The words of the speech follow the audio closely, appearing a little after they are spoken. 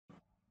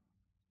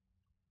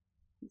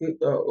Okay,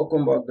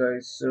 welcome back,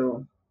 guys.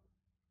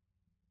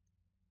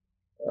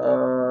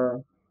 Uh,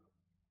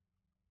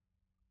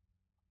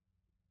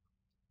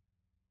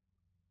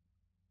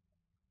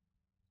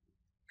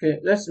 okay,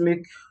 let's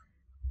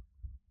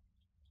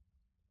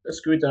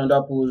create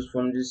another pose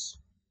from this.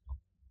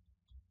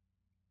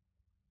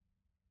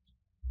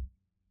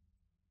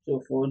 So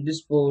for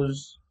this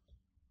pose,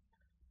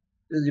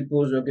 this is the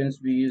pose we're going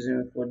to be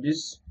using for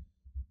this.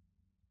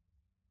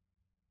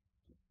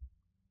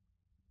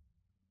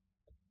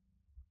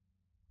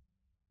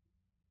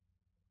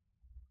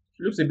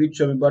 It looks a bit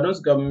chubby, but I don't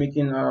think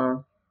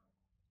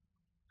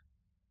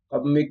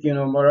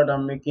rather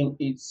than making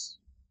it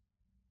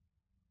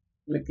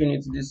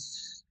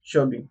this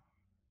chubby.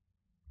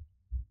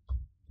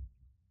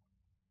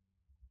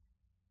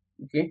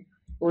 Okay.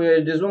 Oh yeah,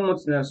 there's one more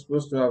thing I'm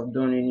supposed to have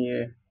done in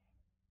here.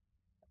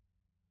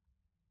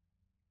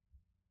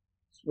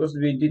 It's supposed to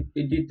be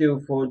a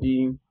detail for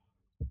the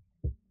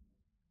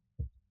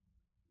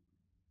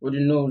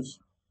nose.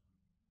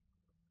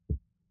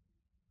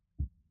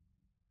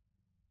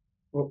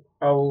 Oh,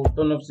 I'll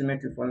turn off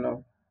symmetry for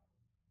now.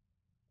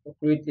 I'll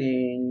create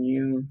a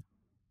new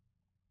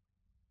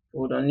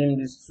folder. Name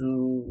this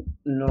to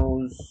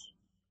nose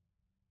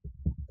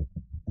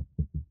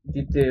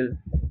detail.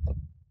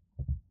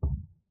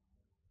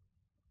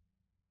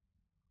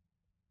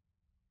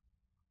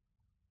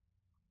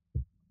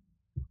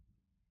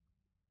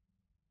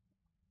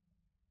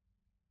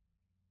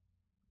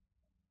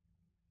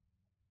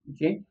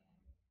 Okay.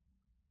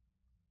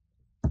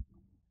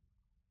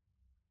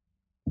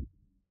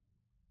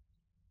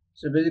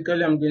 So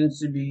basically, I'm going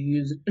to be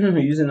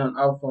using an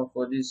alpha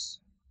for this.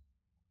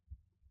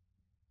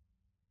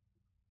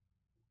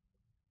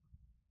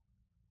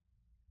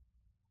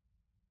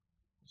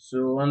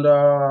 So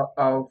under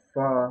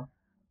alpha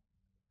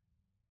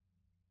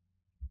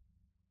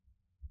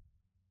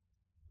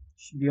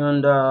should be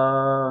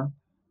under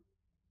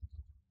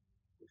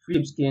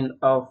flip skin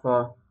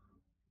alpha.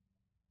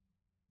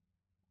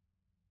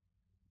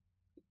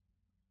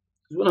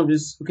 It's one of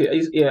these.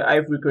 Okay, yeah,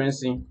 high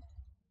frequency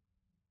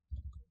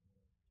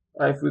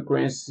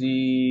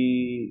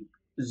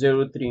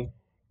 03.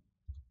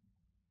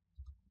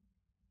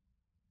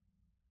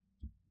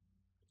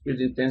 Use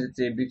the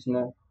intensity a bit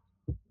more.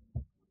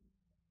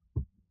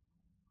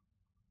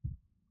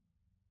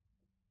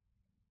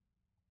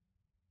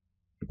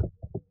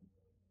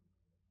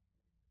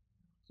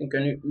 I think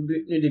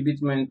need a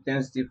bit more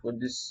intensity for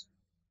this.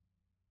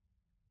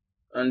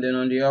 And then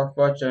on the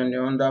alpha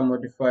channel under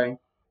modify,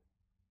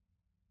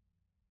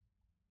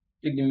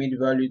 take the mid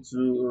value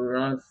to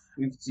around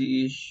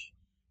 50-ish.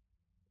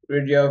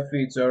 Radial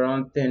fit to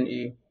around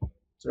 10A.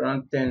 It's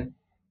around 10.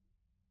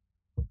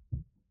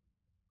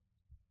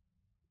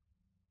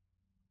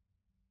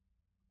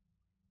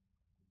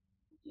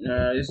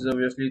 This is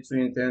obviously too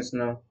intense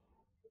now.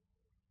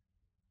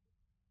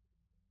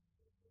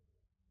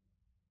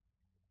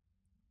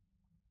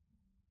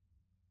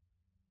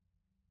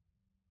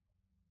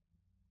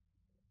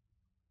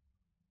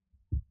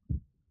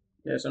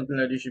 Yeah, something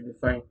like this should be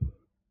fine.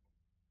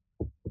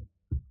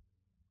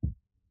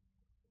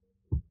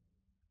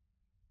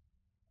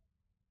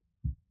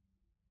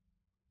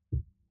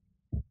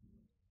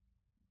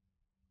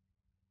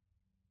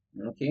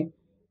 Okay.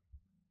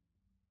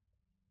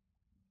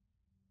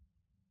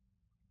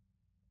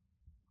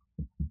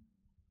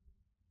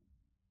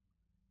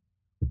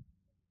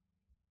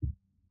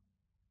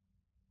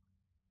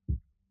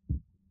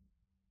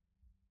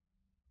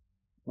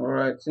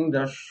 Alright, I think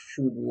that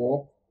should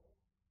work.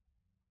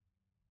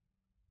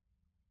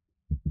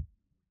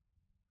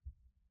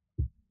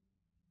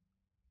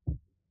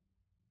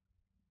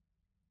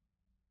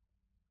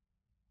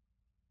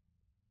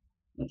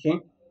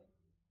 Okay.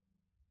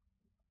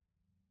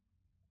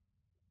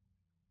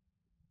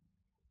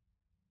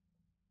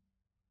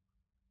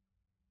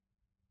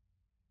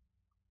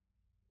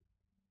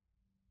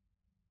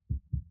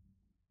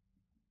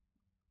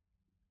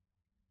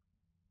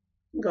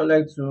 I think I'd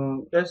like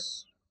to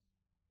let's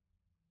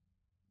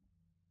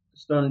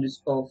turn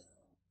this off,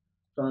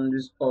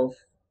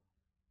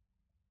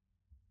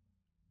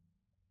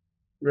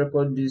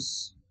 record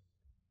this,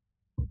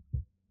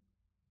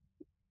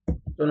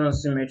 turn on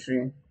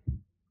symmetry,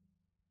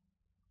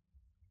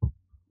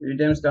 with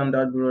them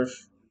standard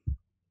brush,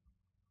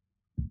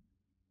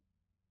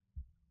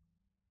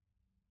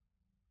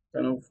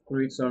 kind of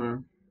create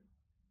some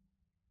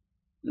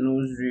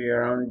nose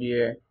around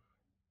here.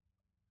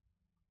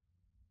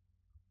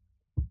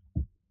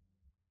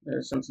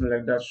 Something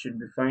like that should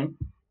be fine.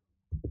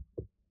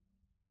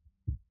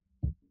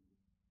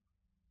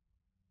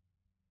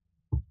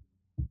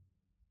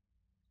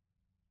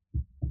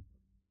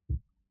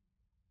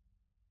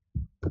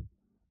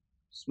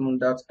 Smooth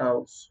that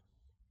out.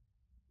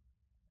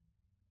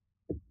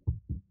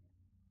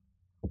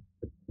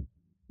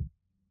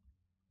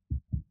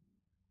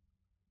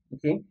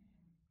 Okay.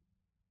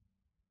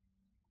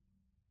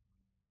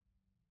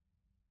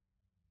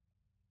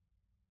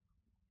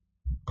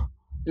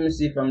 Let me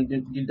see if I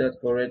did that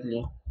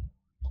correctly.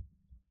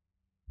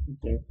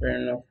 Okay,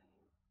 fair enough.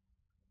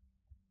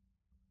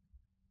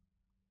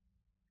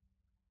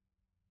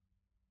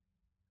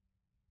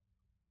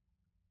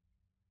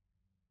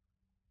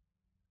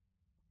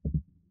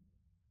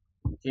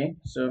 Okay,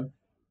 so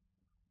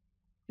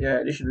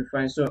yeah, this should be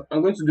fine. So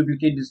I'm going to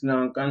duplicate this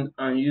now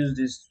and use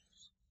this.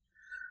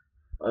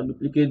 I'll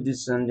duplicate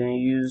this and then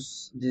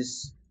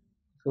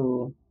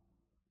for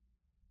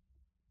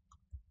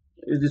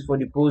use this for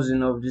the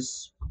posing of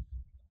this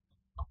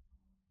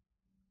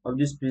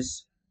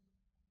piece.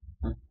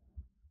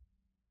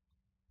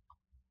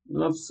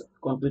 Not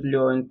completely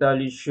or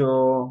entirely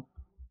sure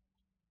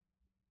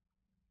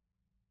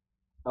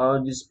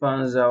how this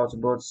pans out,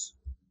 but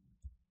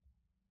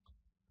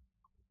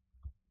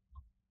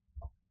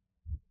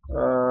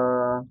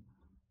uh,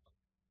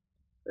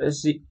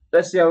 let's see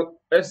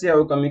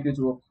how we can make it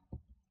work.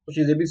 Which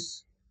is a bit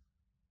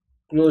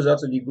closer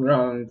to the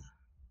ground.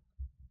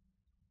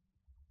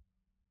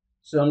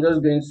 So I'm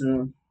just going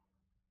to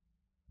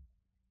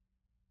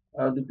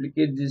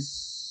duplicate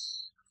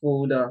this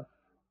folder,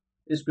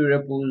 this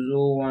repos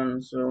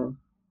 01. So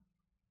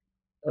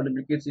I'll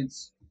duplicate it,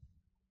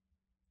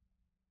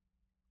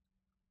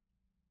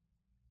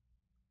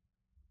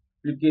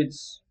 duplicate,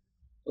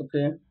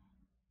 okay,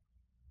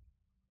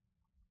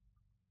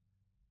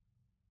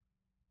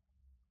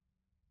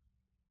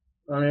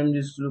 and name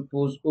this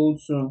repos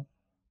 02.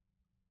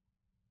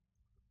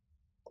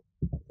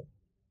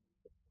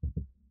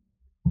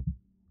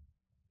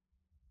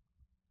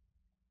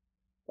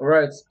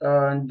 Alright,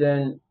 and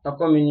then I'll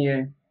come in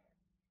here.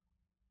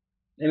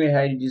 Let me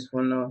hide this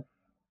for now.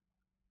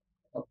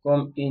 I'll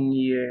come in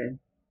here,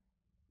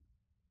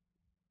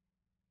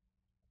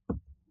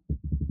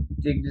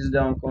 take this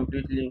down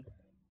completely,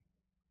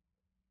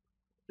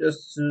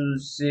 just to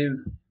save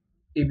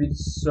a bit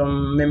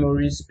some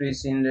memory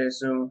space in there,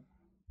 so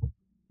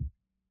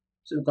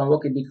we can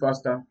work a bit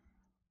faster.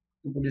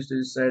 Put this to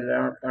the side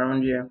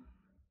around here.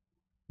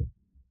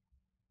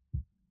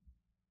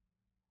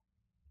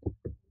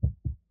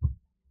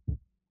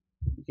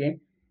 Okay.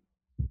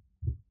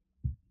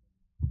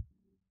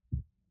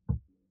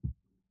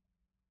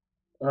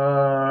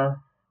 Uh.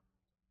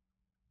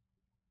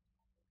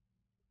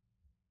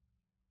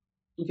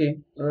 Okay.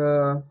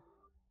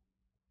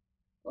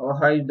 I'll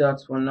hide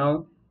that for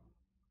now.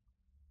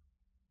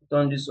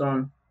 Turn this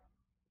on.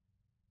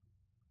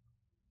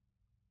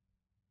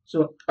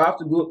 So I have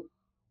to go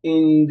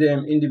in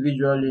them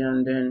individually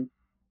and then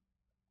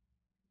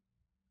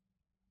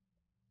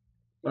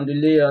on the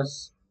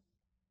layers.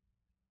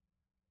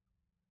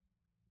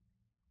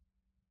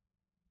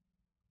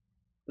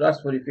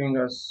 That's for the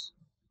fingers.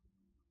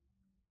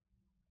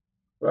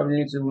 Probably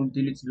need to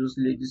delete those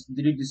layers.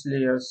 Delete these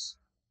layers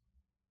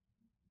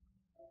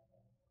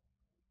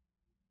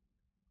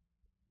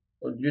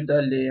or delete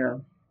that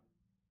layer.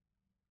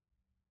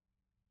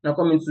 Now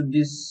come into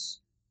this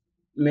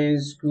main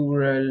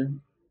squirrel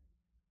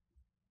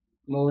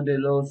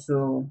model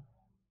also.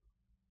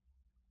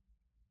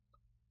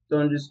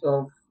 Turn this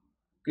off.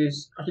 Okay,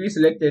 it's actually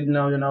selected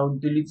now. Then I'll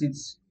delete it.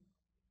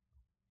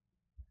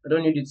 I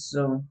don't need it,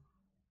 so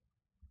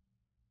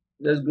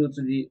let's go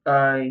to the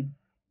eye.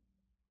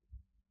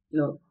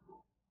 No,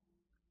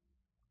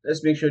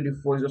 let's make sure the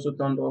 4 is also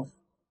turned off.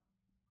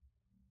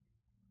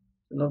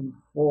 So not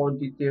before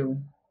detail.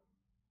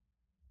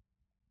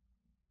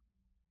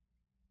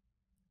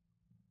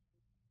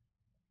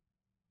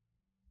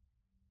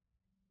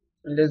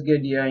 And let's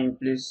get the eye in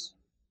place.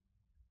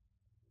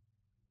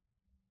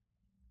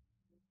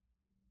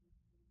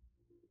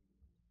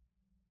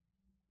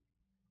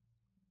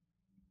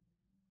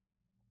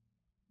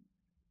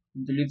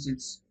 Delete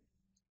it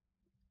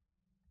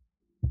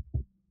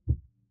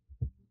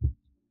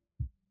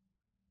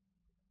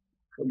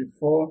for the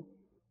 4.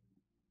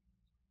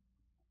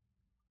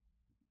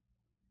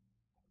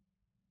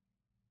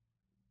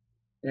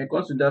 And it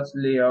comes to that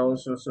layer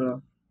also,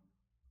 so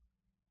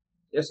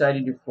let's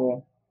hide the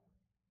 4.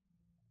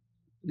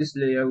 This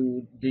layer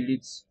will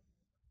delete.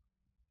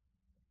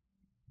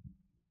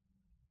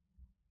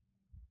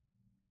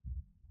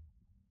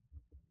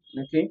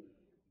 Okay.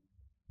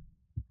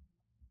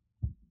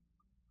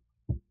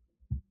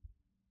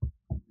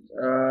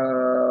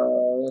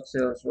 What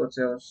else? What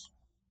else?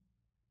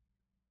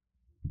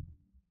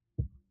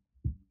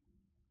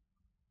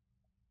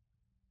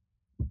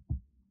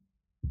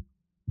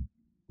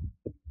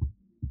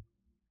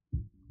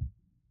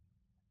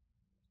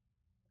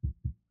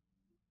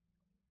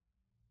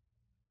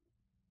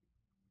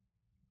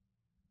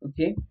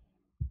 Okay.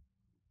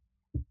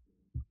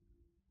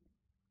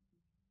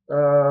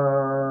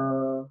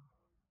 Uh,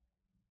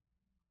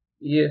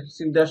 yeah,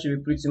 see that should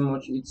be pretty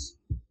much it.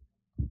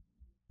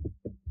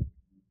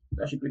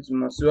 That should be pretty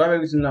much. So I have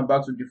everything now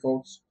back to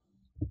default.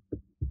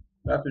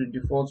 Back to the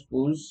default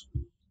pose.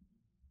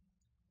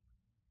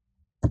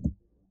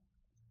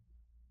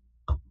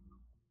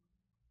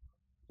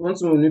 One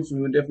thing we need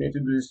to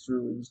definitely do is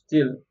to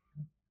still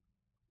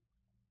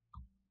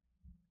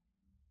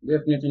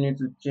definitely need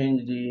to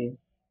change the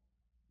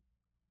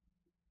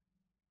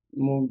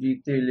move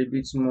the tail a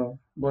bit more.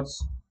 But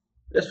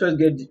let's first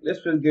get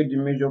the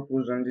major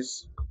pose on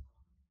this.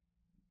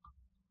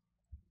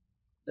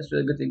 Let's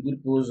first get a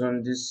good pose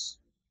on this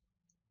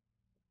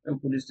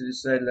and put this to the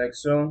side like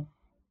so.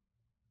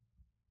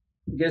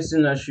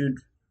 Guessing I should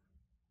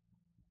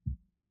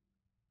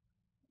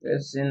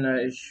Let's say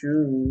I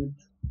should.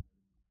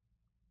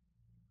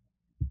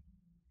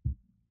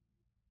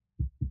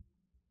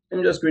 Let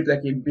me just create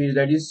like a base,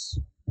 like this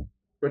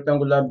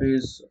rectangular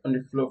base on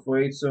the floor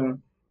for it. So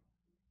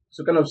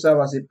kind of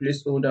serve as a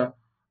placeholder.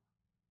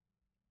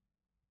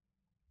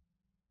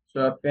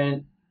 So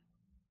append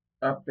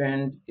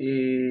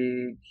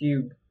a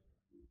cube.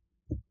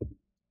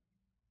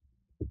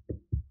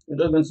 We're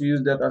just going to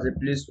use that as a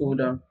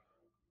placeholder.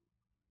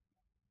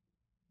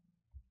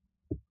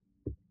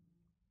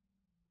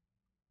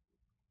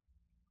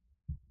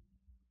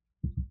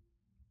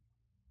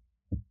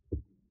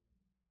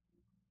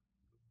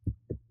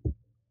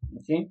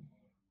 Okay.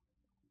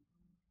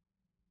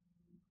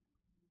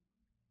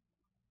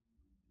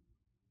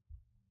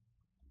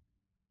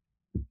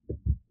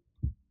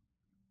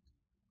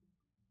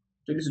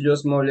 So this will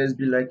just more or less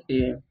be like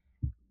a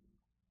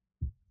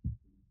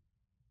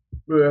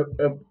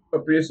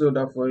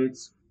placeholder for it.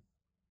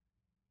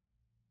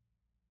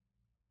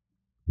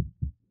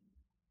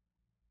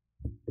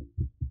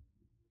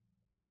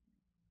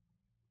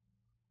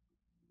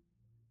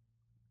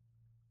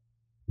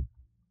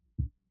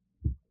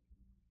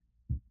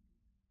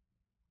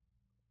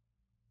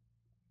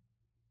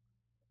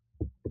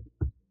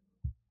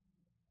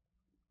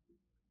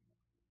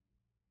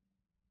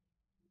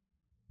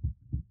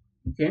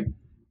 Okay.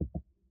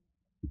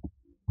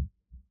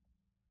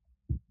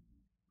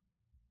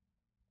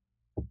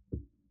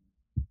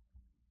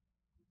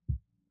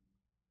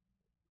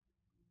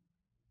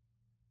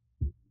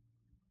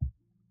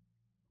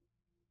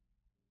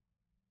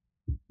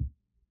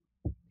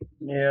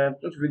 Yeah, I'm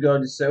trying to figure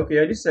out this side. Okay,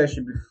 yeah, this side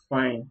should be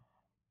fine.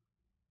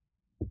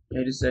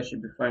 Yeah, this side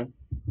should be fine.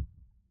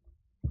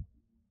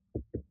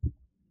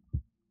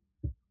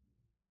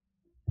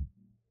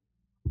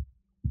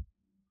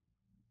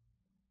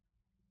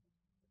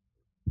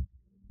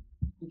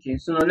 Okay,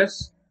 so now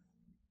let's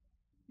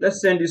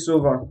send this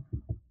over.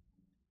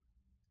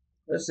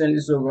 Let's send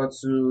this over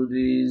to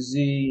the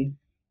Z,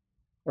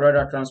 or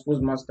rather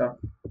transpose master.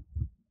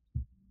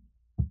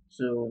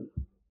 So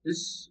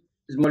this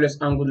is more or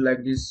less angled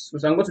like this.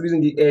 So I'm going to be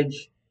using the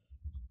edge.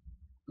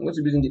 I'm going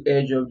to be using the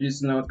edge of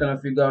this now to kind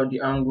of figure out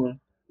the angle,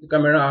 the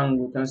camera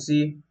angle. You can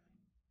see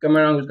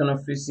camera angle is kind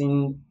of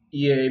facing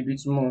here a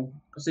bit more.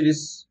 You can see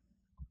this.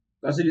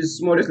 You can see this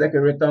more or less like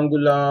a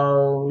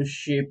rectangular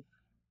shape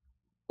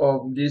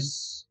of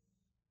this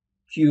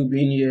cube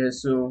in here.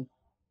 So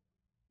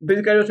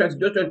basically, just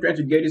trying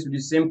to get this with the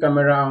same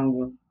camera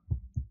angle.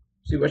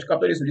 So if I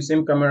capture this with the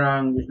same camera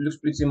angle, it looks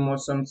pretty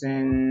much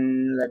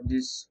something like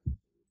this.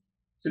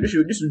 So this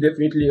will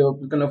definitely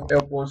help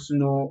us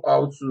know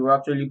how to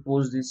actually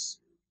pose this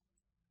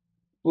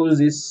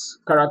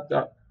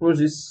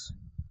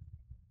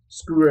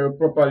squirrel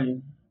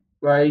properly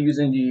by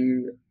using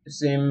the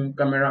same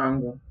camera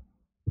angle.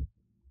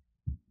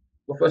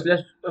 But first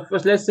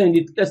let's send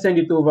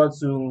it over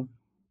to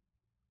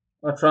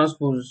a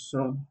transpose.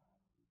 So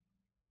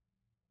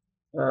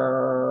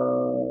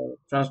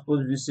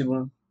transpose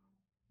visible,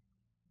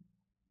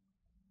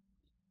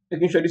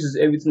 making sure this is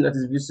everything that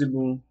is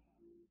visible,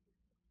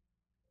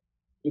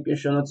 making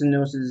sure nothing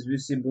else is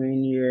visible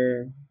in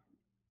here.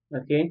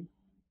 Okay,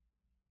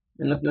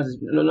 and nothing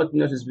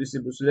else is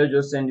visible. So let's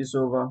just send this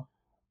over.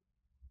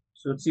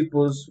 So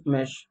T-pose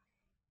mesh.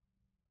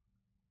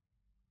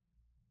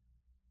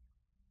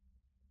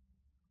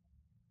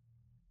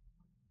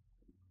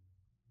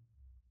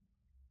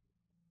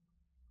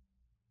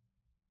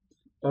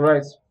 All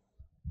right,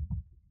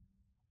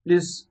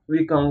 this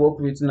we can work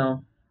with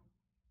now.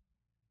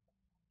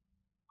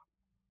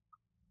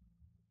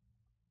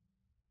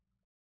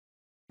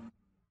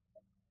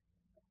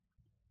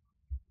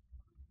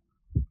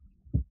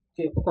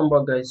 Okay, welcome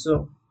back, guys.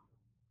 So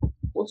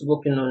what's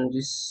working on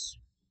this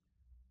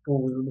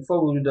pose?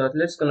 Before we do that,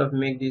 let's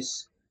make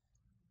this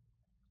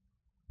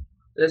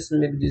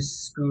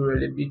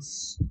squirrel a bit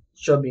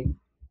chubby.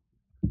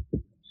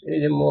 So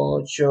need a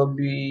more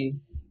chubby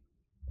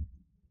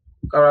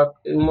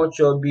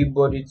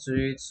body to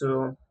it.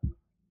 So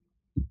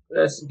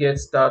let's get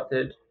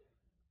started.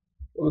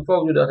 But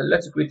before we do that,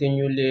 let's create a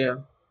new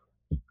layer.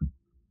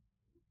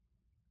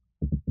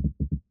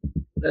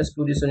 Let's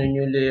put this on a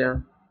new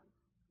layer.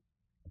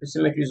 The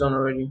symmetry is on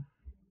already.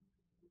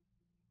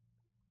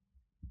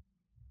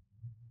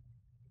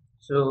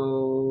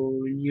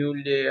 So new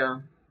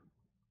layer.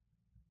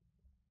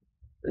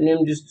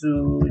 Name this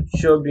to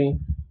chubby.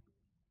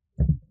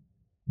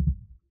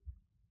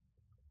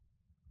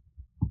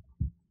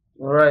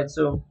 Alright,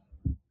 so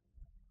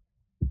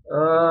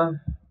uh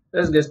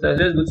let's get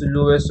started. Let's go to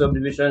lowest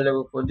subdivision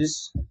level for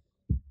this.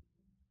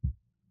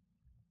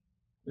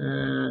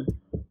 Um,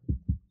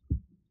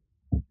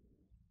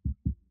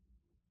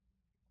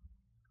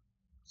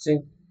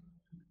 think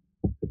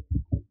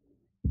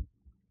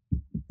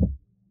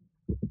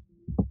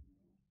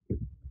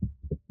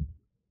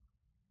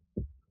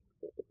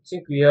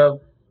think we have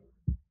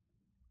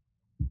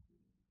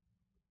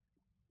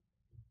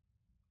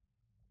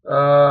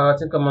I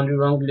think I'm on the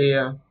wrong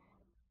layer.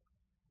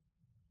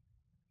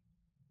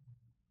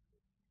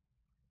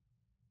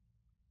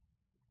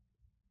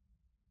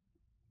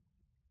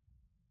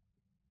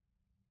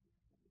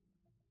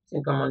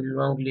 think I'm on the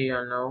wrong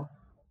layer now.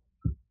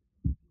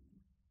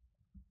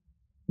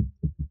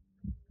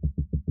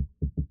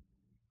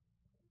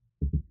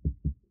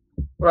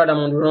 Rather, I'm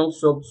on the wrong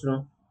sub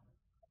too.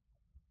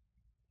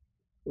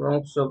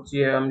 Wrong sub,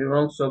 yeah, I'm the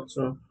wrong sub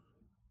too.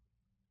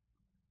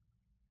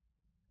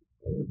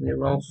 The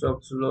wrong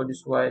sub to load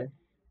this while.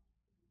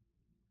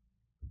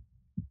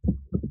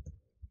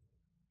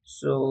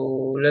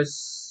 So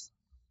let's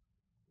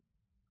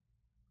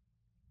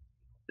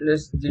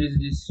delete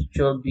this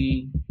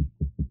chubby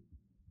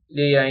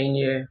layer in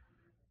here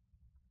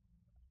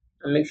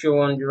and make sure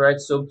we're on the right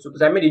sub too.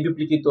 Because I made a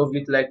duplicate of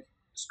it like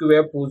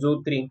square pose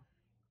 03.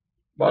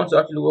 But I want to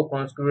actually work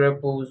on square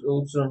pose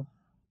 02. So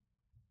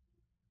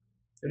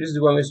this is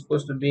the one we're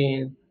supposed to be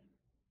in.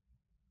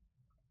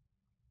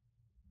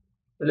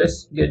 So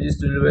let's get this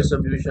to the lowest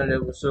subdivision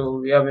level so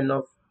we have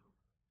enough.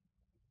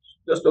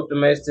 Just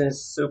optimize things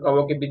so we can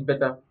work a bit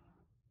better.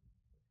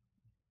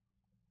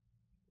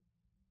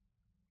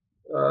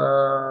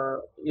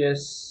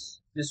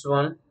 Yes, this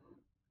one.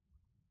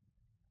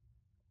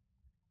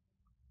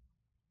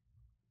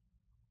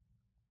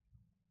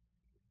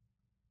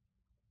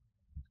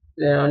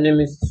 Then I'll name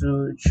it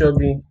to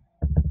Chubby.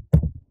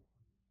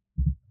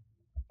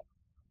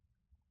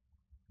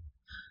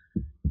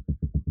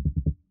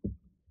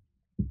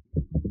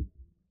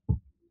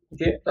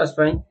 Okay, that's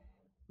fine.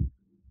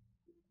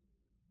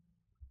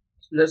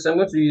 I'm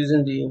going to be using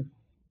I'm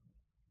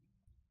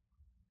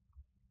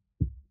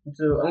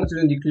going to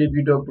be using the clay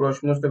build up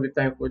brush most of the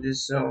time for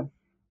this. So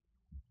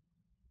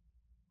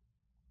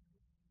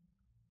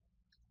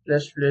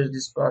let's flesh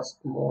this part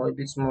more, a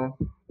bit more.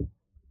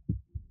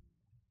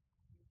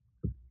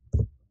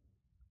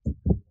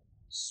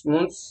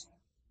 Smooth.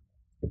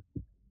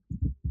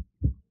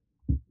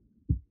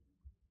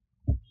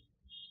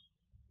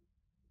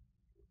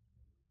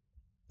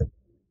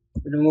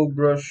 Remove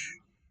brush.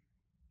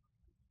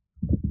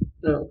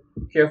 No,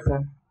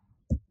 careful.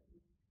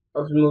 I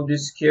have to remove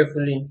this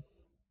carefully.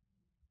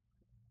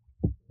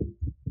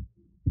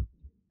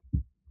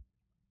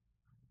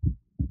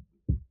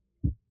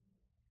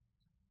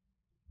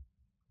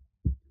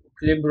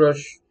 Clay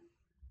brush.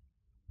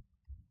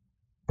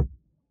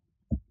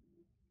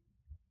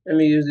 Let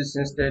me use this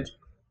instead.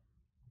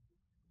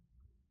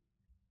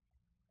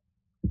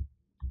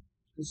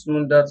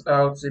 Smooth that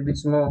out a bit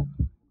more.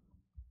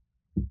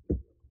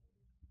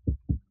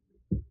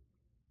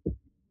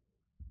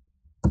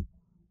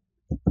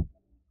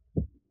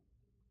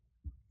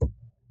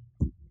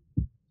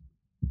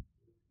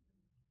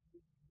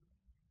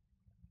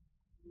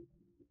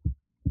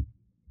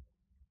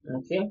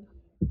 Okay.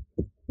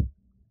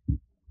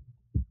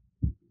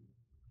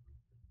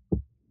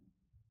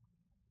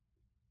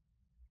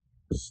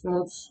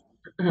 Smooth.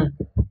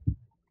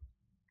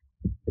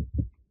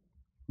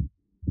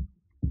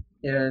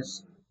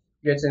 Yes.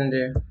 Get in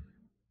there.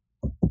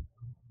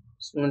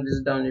 Smooth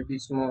this down a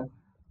bit more.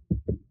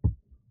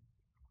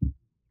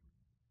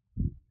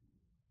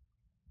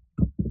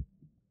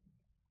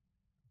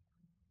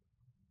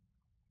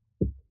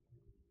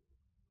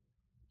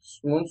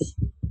 Smooth.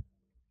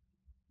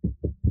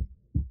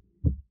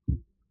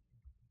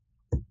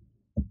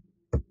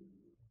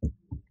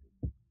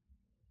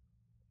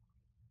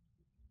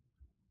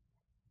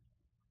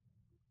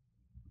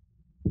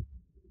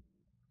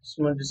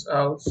 Smooth this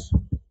out.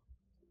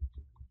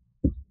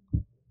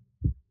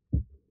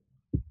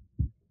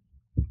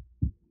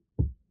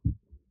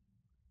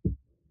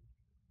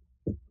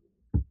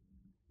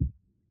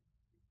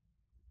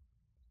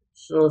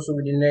 So also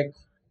with the neck.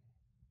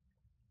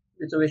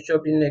 Little bit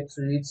choppy neck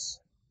to it.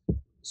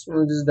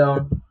 Smooth this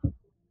down.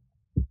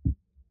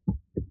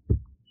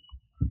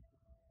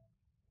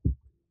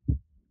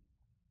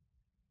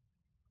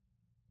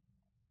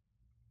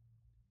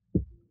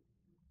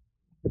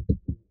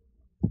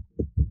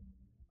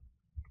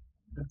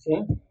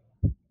 Okay.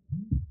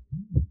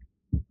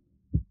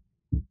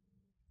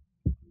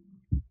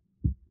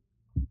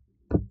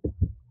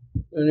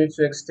 We need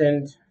to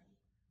extend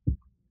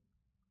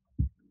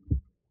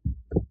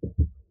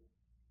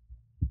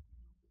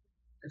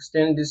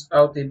this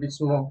out a bit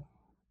more.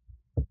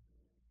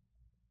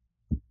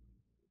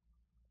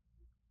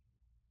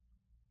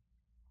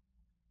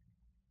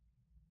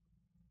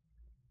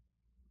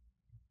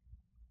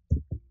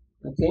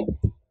 Okay.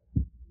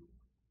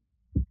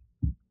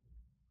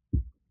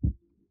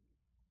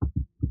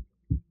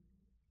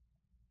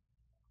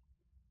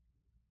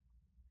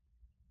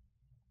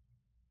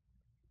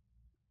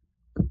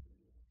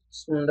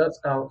 Smooth that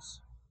out.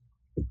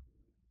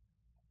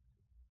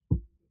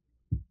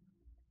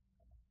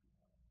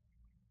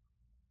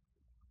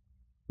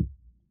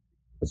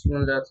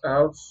 Smooth that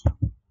out.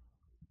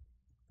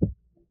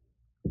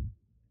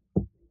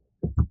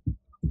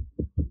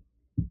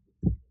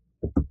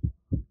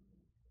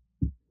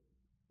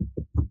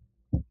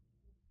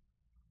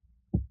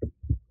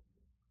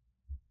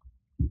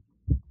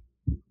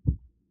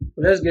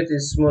 Let's get a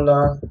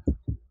smaller,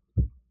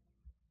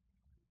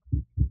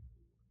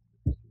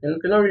 and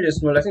not really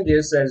small. I think the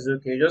S size is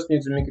okay. You just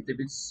need to make it a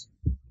bit.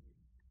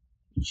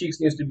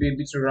 Cheeks needs to be a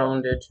bit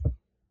rounded.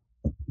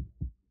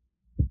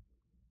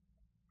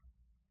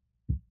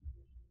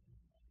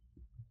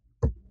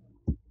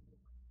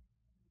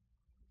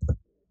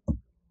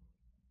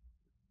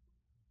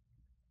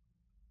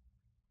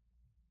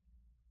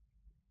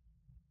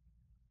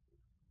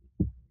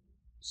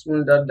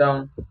 Smooth that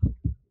down.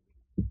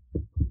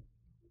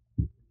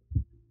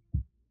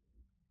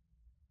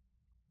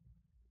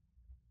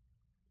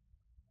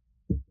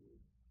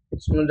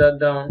 Smooth that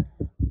down.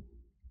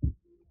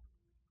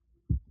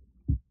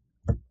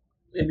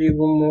 Maybe even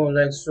more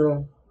like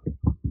so.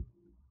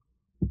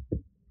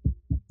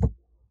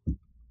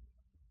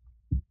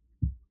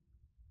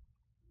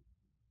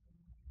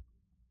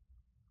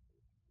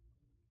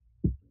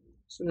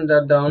 Smooth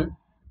that down.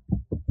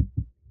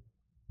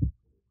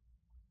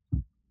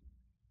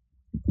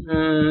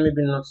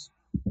 Maybe not.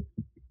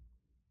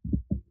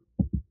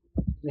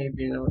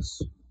 Maybe not.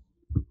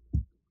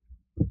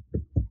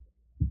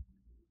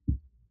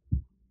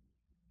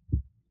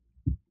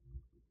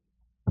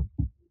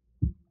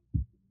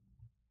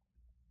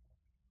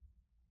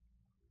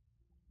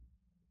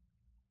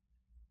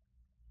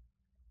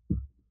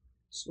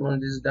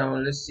 Smooth this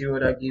down. Let's see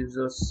what that gives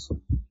us.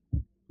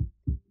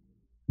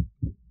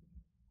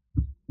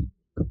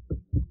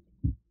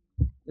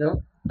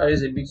 No, that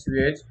is a bit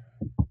weird.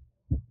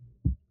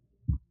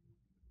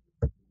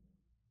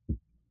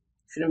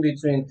 Shouldn't be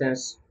too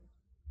intense.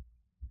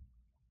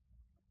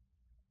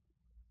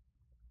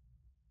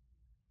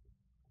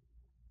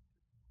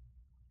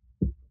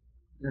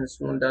 And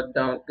smooth that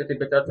down. Get a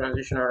better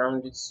transition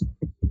around it.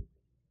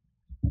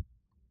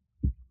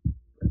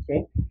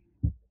 Okay.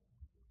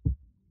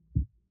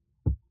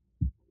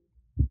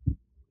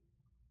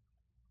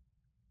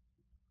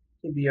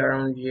 Maybe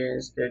around here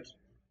instead.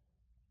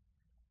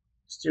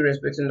 Still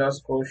respecting that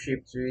skull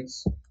shape to it.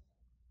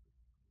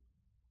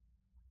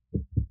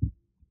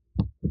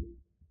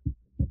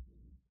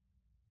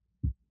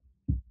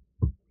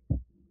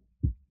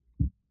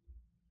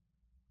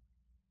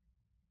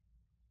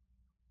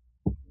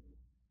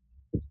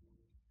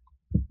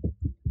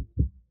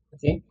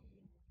 Okay.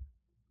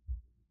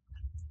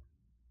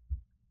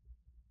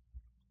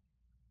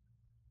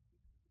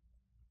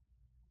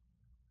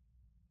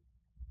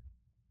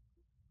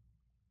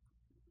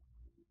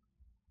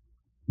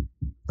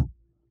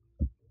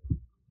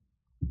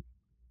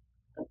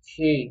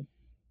 Okay.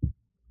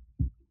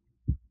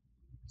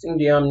 I think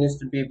the arm needs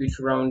to be a bit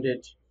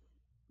rounded.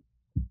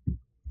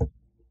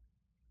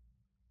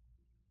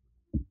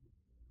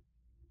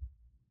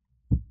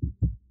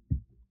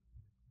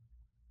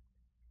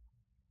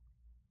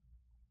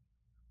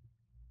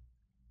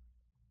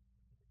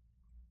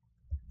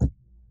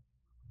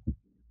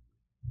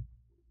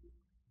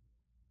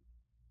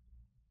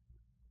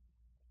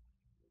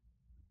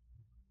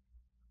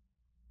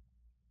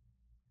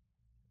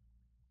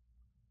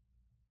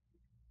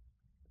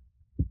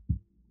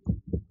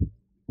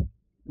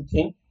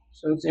 Okay.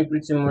 Something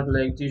pretty much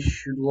like this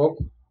should work.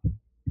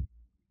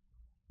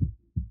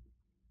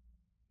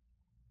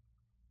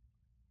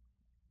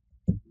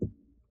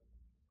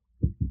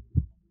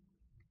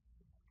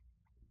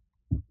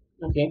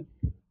 Okay.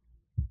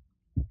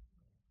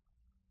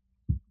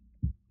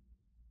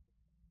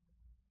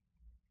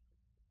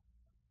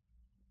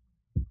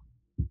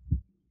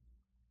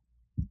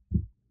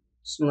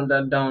 Smooth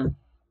that down.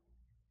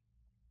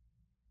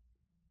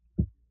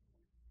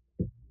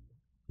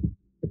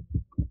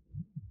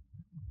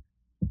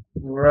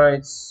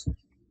 Right.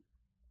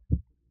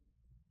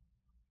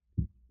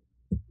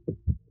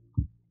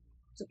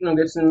 Thinking of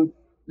getting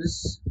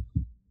this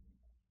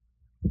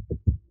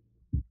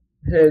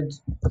head.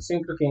 I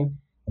think okay.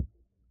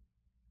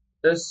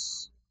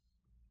 Let's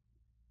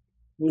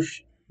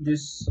push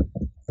this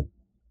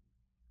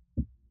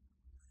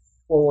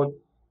forward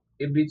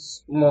a bit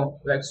more,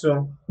 like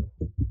so.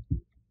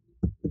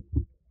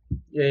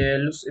 Yeah, yeah, it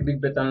looks a bit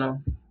better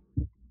now.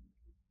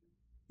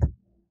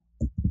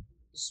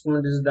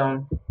 Smooth this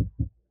down.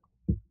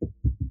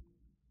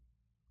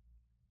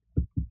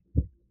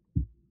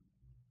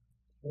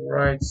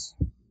 Right.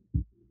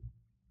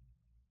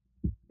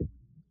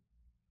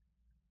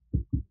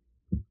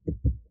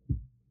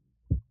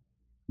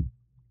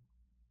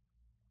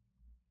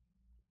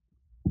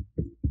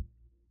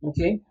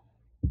 Okay.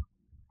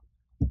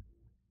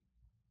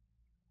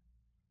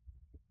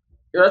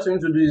 The other thing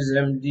to do is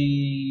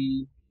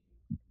the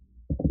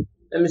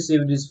let me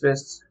save this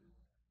first.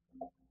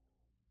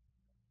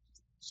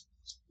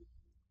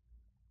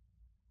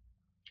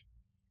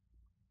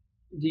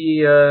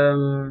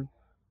 The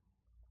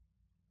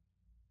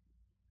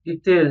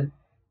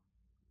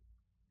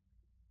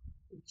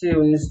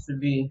tail needs to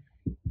be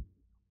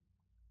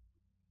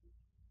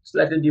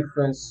slightly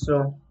different.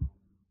 So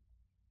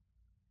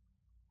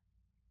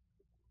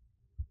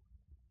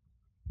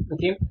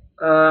okay.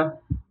 Uh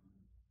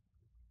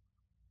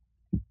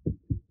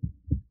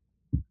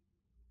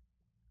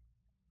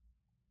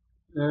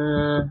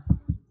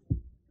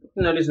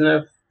Looking at this now,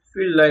 I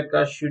feel like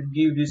I should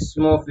give this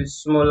more of a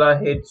smaller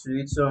head to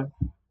it. So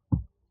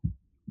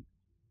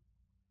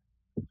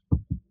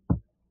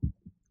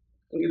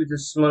I'll give it a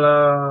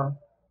smaller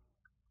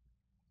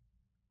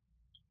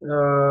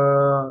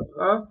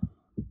I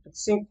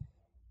think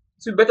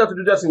it's better to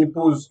do that in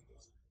pose.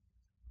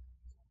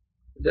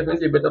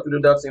 Definitely better to do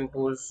that in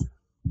pose.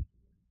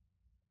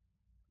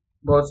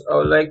 But I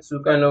would like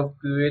to kind of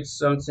create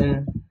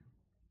something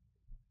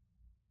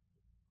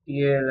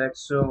Yeah, like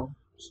so.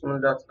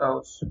 Smooth that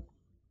out.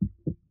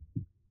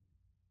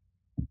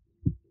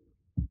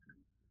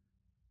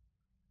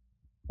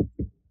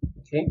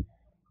 Okay.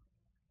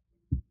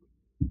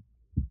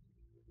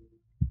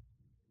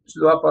 This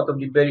lower part of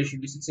the belly should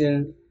be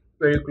sitting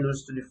very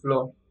close to the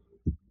floor.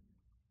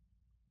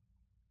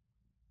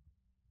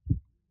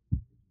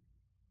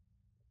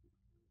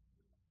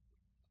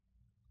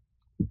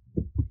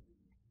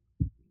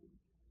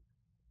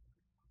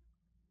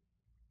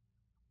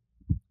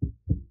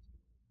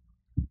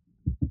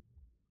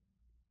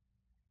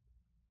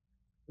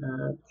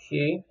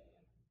 Okay.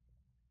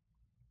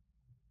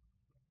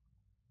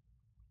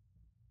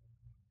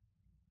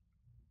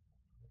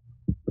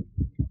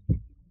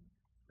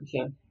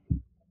 Okay.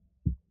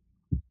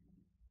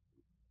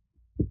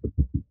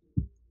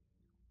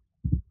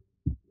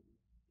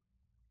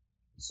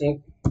 See,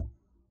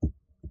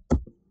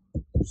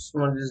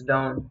 smooth this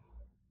down.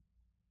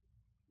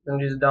 Bring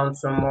this down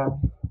some more.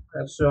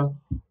 Like so.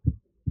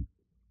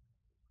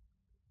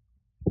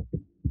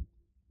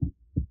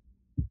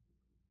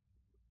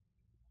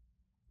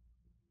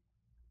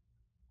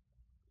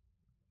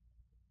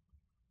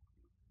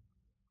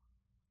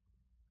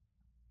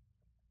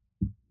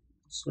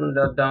 Smooth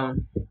that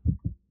down.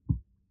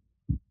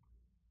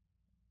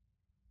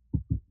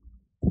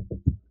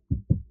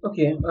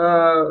 Okay.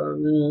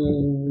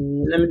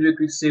 Let me do a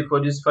quick save for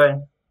this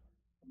file.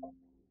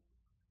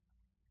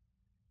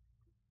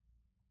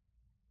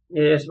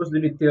 Yeah, you're supposed to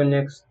do the tail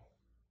next.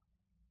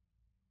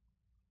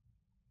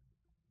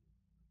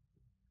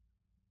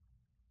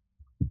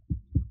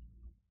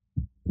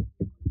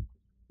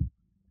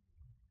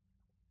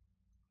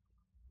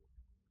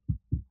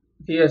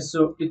 Okay, yes,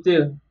 so the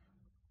tail.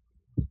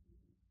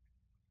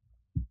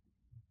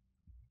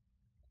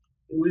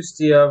 We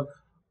still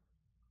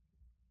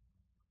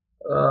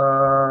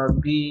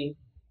have B.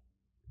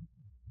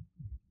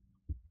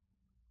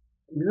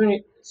 We don't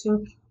need, I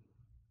think,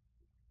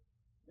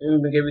 let me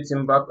bring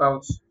everything back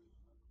out.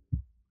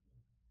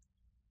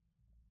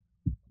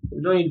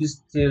 We don't need this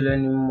tail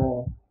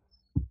anymore.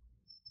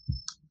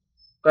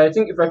 But I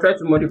think if I try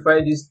to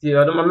modify this tail,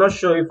 I'm not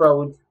sure if I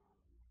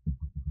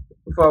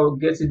would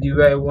get it the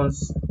way I want.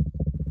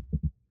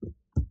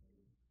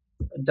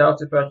 I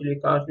doubt if I actually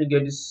can actually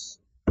get this.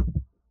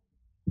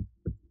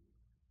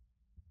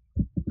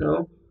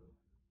 No.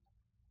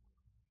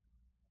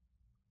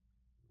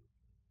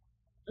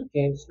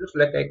 Okay, it looks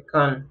like I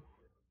can.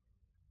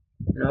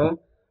 No.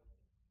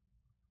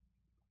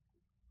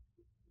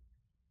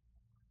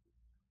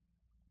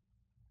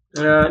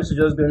 This is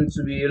just going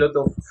to be a lot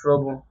of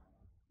trouble.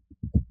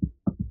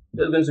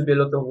 There's going to be a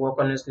lot of work,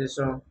 honestly.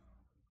 So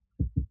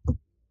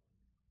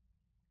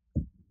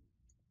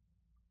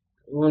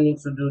we will need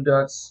to do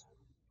that.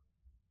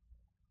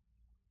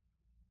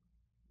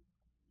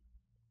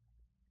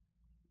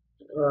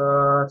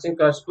 I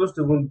think I'm supposed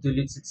to even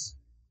delete it.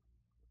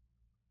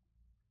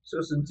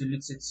 Supposed to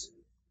delete it.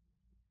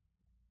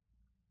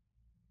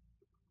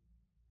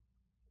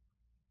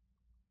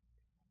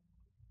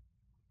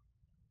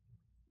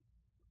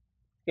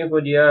 Okay,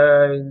 for the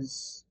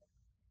eyes.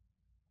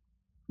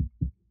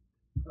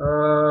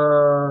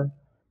 Uh,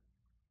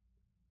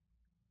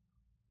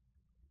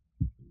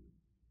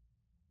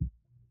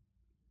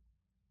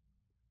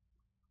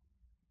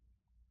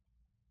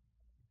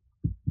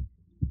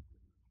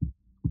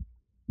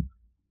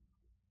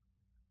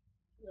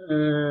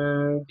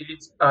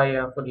 delete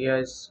eye for the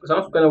eyes. Because I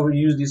want to kind of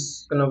use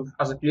this kind of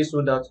as a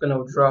placeholder to kind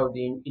of draw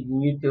the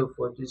new tail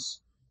for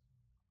this.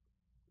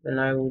 Then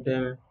I would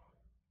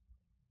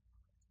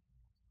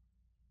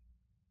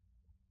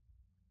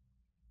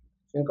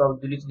think I'll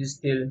delete this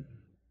tail.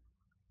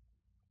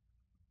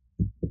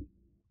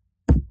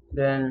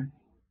 Then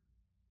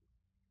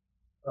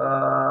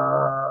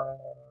uh,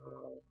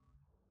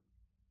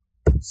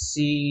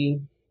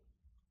 see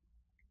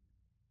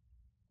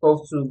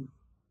curve to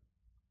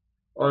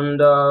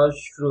under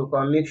stroke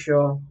and make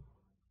sure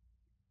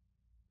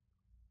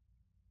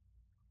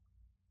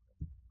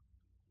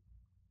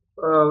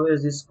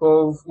where's this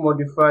curve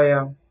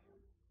modifier?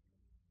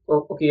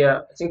 Oh, okay,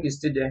 yeah, I think it's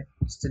still there.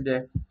 It's still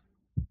there.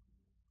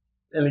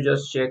 Let me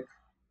just check.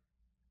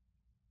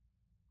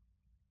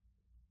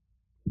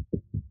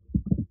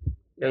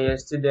 Yeah, yeah,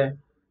 it's still there.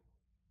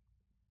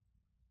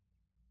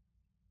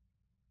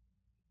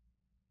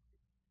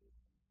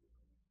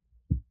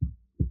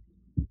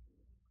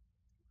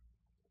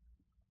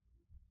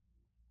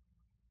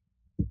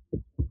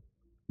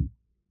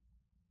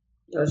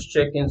 Just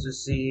checking to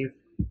see if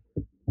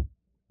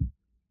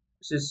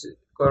this is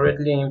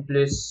correctly in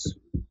place.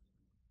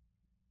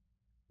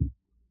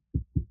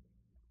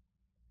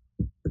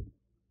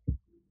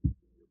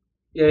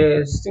 Yeah, yeah,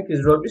 I think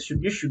it's wrong. This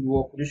should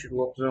work. This should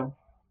work. So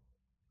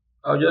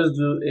I'll just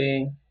do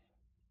a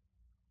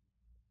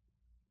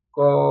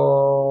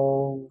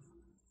call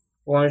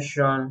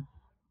function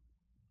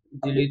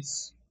delete.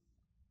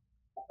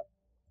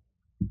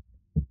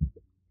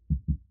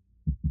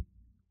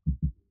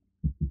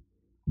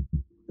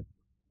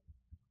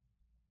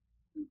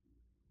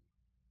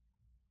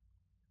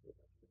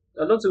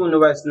 I don't even know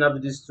why I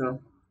snapped this to.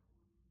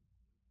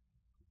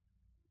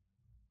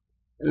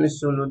 Let me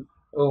solo.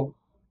 Oh,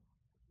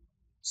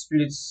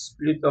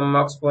 split on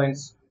max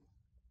points.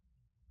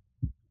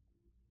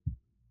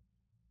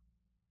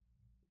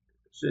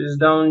 So it's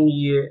down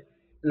here.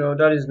 No,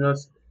 that is not.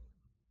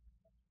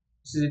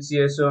 This is it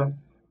here. So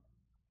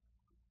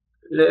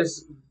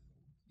let's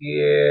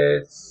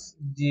get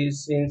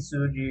this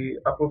into the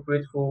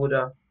appropriate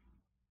folder.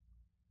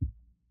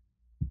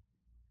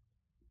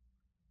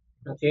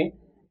 Okay,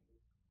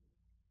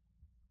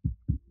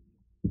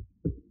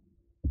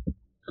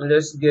 and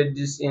let's get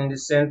this in the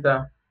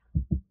center.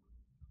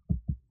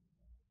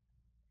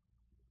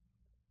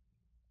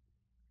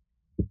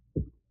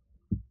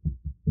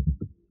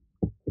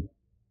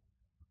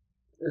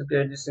 Let's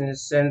get this in the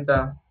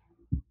center.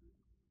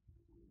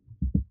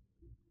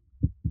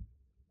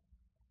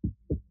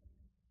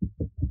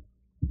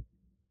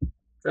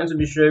 Trying to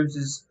be sure if it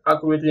is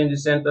accurately in the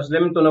center. So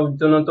let me turn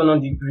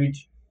on the grid.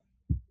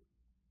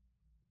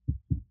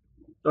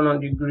 Turn on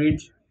the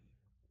grid.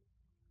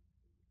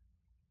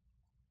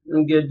 Let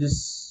me get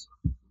this.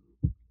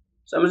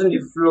 So I'm using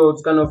the floor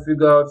to kind of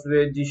figure out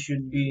where this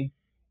should be,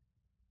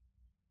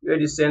 where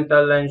the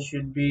center line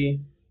should be.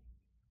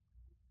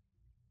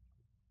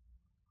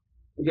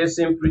 I'm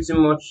guessing pretty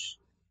much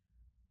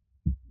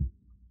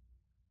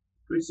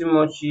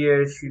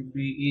here should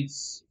be it.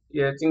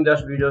 Yeah, I think that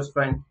should be just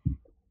fine.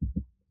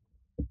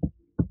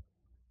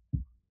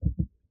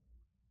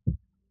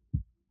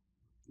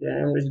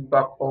 Then I'm just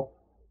back up.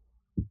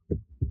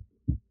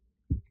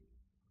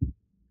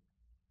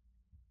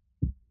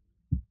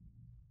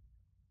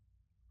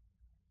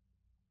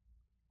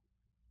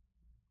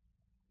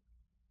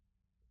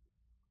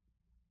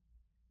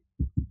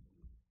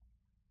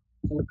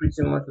 I think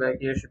pretty much like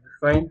here should be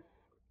fine.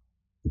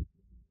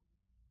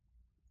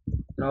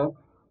 Now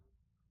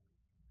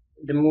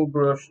the move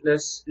brush,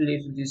 let's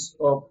lift this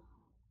up.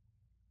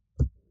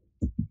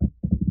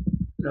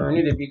 Now I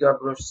need a bigger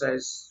brush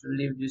size to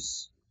lift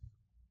this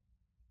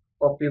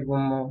up even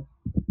more.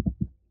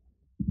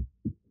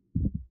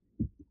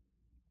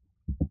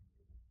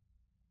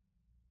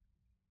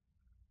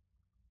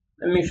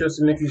 Let me make sure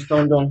to make it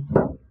turned on.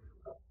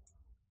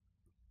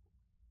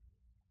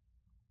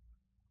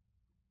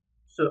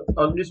 So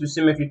at least we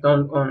see make it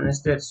turn on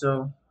instead.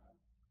 So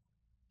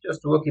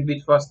just to work a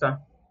bit faster.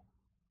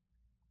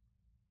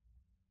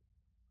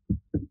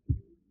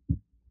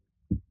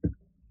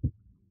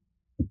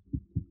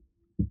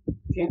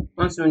 Okay,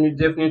 one thing you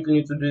definitely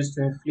need to do is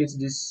to inflate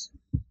this.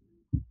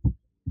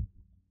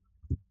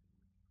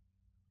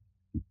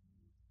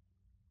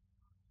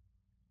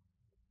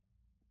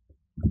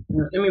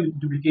 Let me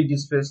duplicate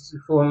this first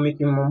before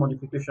making more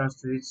modifications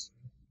to it.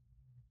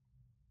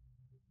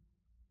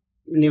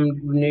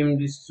 Name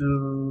this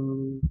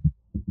to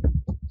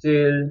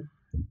tail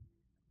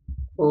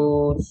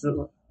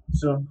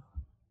so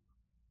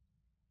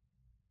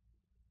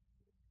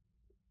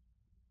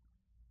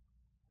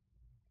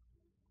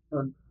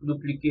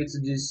duplicate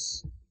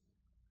this.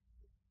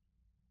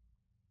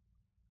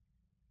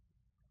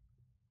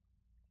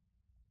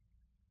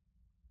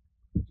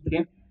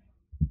 Okay,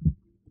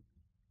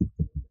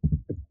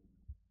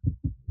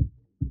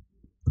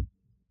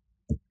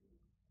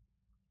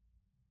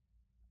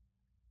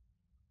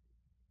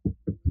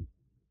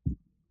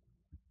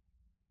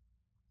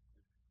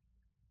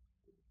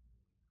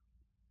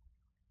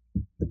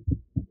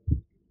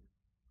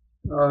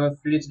 I'll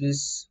inflate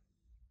this.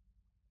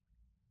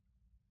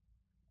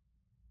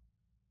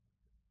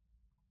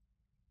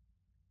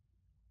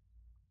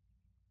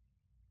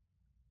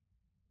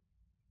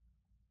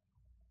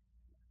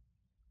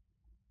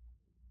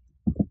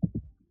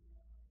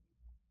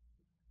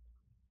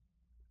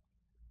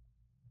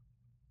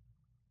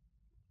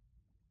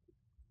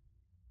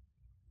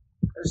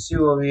 Let's see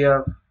what we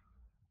have.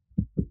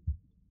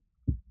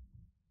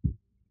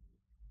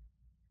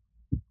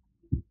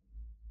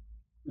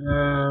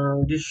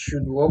 This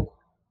should work.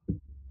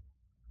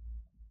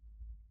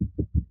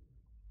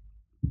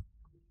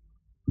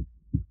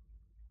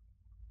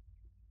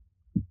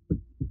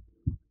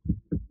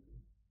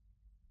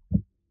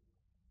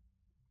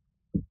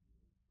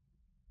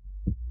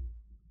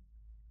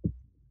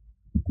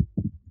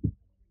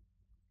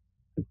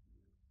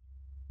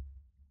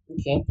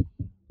 Okay,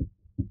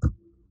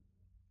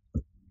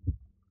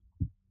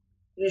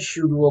 this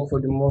should work for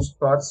the most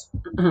part.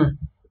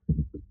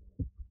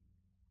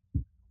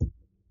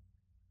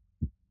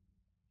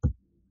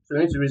 So I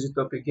need to raise it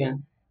up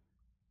again.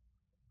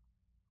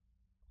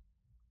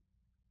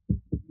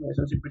 Yeah,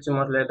 something pretty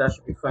much like that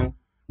should be fine.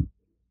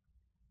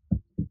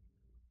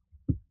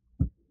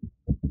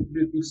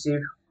 Do a quick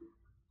save.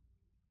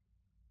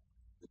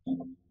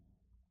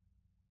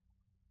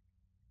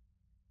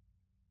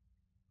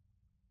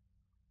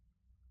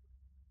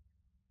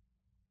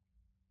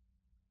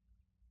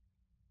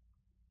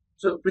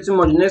 So pretty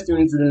much the next thing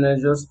we need to do now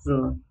is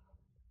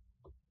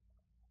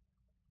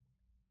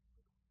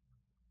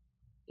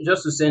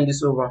just to send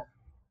this over.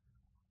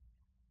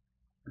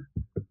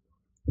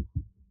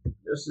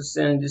 Just to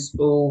send this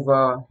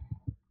over.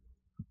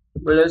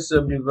 But let's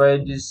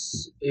subdivide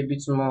this a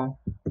bit more,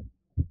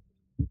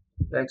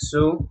 like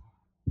so.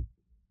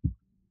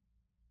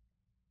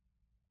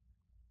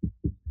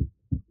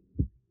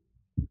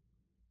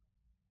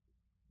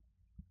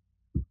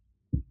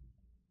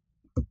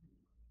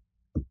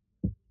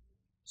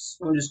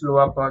 on this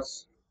lower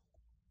parts.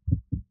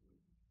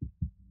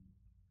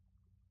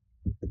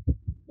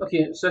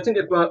 Okay, so I think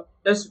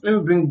let's let me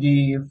bring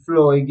the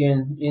floor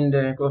again in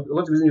there because we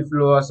want to use the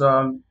floor as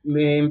our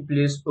main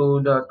place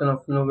holder, kind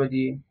of know where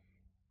the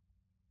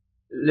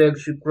leg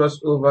should cross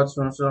over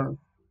to. So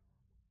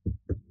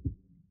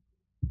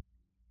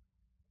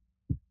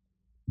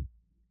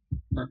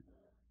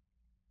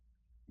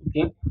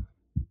okay,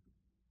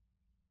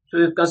 so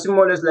you can see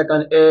more or less like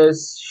an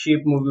S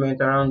shape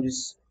movement around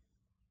this.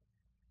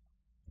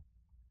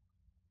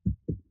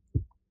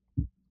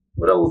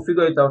 But I will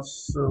figure it out.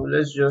 So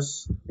let's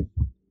just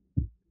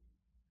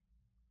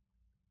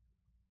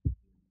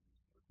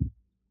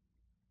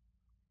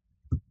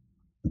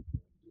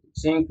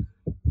think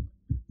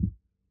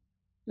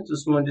to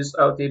smooth this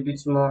out a bit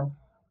more.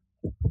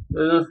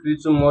 Doesn't feel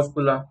too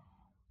muscular.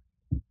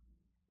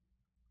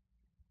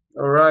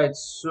 Alright,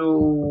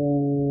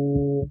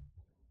 so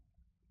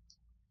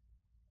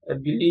I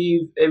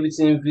believe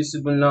everything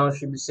visible now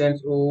should be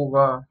sent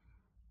over.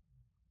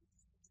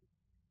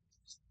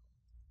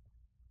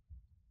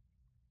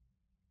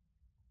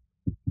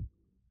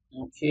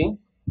 Okay.